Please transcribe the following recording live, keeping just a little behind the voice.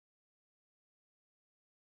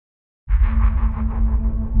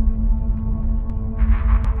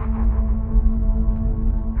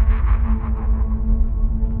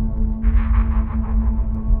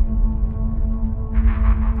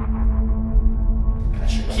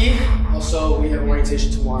also, we have orientation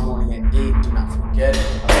tomorrow morning at 8. Do not forget.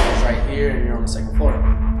 It's right here, and you're on the second floor.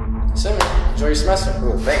 That's it, man. Enjoy your semester.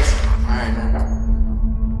 Cool, thanks. All right, man.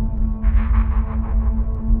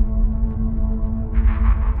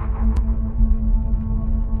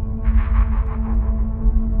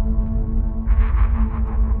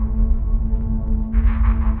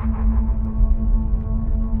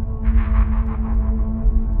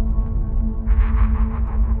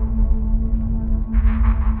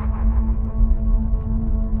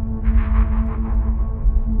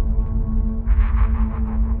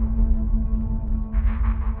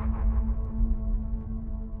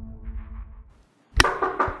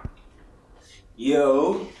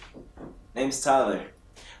 Yo, name's Tyler.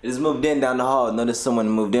 I just moved in down the hall. Noticed someone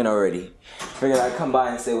moved in already. Figured I'd come by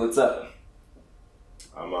and say what's up.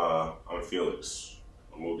 I'm Felix.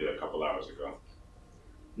 I moved in a couple hours ago.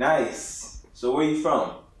 Nice. So where you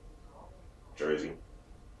from? Jersey.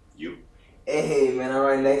 You? Hey man, I'm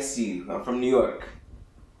right next to you. I'm from New York.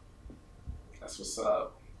 That's what's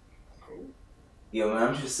up. Cool. Yo man,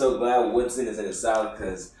 I'm just so glad Woodson is in the South,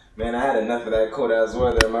 cause man, I had enough of that cold ass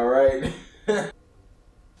weather. Am I right?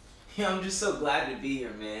 Yeah, I'm just so glad to be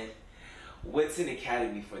here, man. Woodson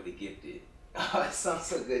Academy for the gifted. Oh, it sounds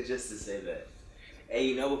so good just to say that. Hey,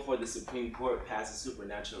 you know, before the Supreme Court passed the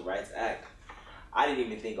Supernatural Rights Act, I didn't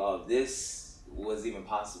even think all of this was even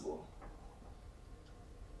possible.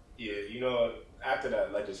 Yeah, you know, after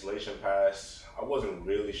that legislation passed, I wasn't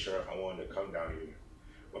really sure if I wanted to come down here.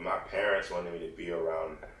 But my parents wanted me to be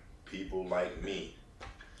around people like me.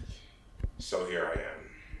 So here I am.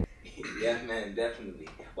 Yeah, man, definitely.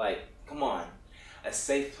 Like, come on. A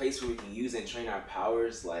safe place where we can use and train our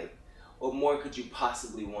powers. Like, what more could you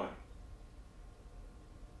possibly want?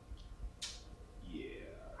 Yeah.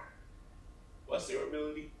 What's your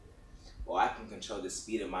ability? Well, I can control the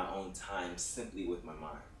speed of my own time simply with my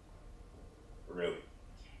mind. Really?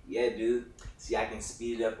 Yeah, dude. See, I can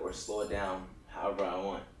speed it up or slow it down however I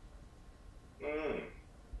want.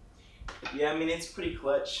 Yeah, I mean, it's pretty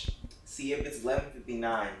clutch. See, if it's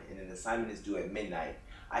 11:59 and an assignment is due at midnight,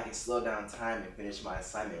 I can slow down time and finish my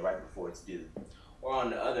assignment right before it's due. Or on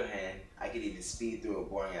the other hand, I could even speed through a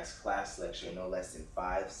boring-ass class lecture in no less than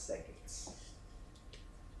 5 seconds.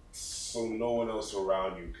 So no one else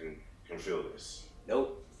around you can feel this?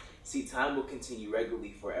 Nope. See, time will continue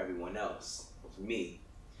regularly for everyone else. But for me,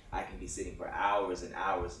 I can be sitting for hours and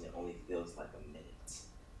hours and it only feels like a minute.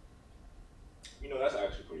 You know, that's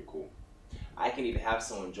actually pretty cool. I can even have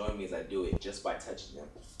someone join me as I do it just by touching them.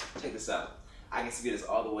 Check this out. I can speed this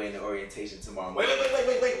all the way into orientation tomorrow morning.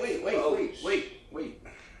 Wait.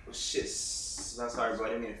 Oh shit. I'm sorry, bro. I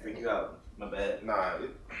didn't mean to freak you out. My bad. Nah,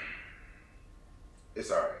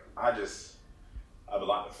 it's alright. I have a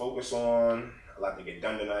lot to focus on, a lot to get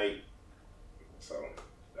done tonight. So,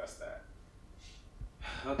 that's that.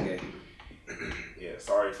 Okay. Yeah,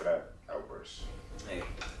 sorry for that outburst. Hey,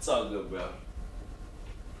 it's all good, bro.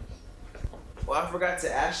 Well, I forgot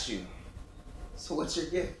to ask you. So what's your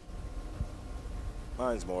gift?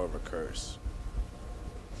 Mine's more of a curse.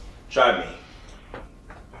 Try me.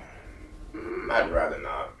 I'd rather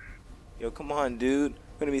not. Yo, come on, dude.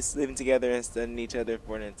 We're gonna be living together and studying each other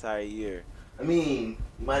for an entire year. I mean,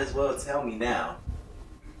 you might as well tell me now.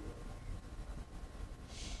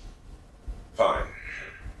 Fine.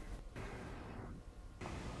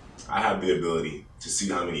 I have the ability to see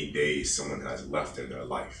how many days someone has left in their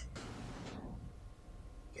life.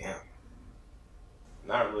 Damn.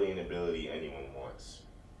 Not really an ability anyone wants.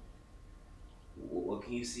 Well,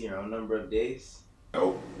 can you see your own number of days?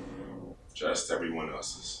 Nope. Just everyone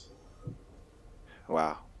else's.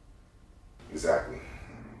 Wow. Exactly.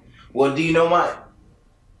 Well, do you know mine?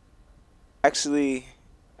 Actually,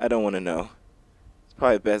 I don't want to know. It's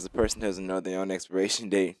probably best the person doesn't know their own expiration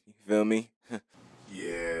date. You feel me?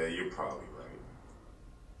 Yeah, you're probably right.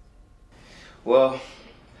 Well,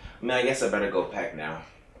 I mean, I guess I better go pack now.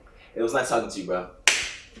 It was nice talking to you, bro.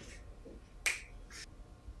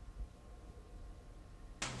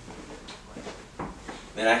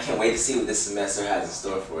 Man, I can't wait to see what this semester has in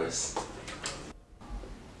store for us.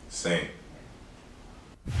 Same.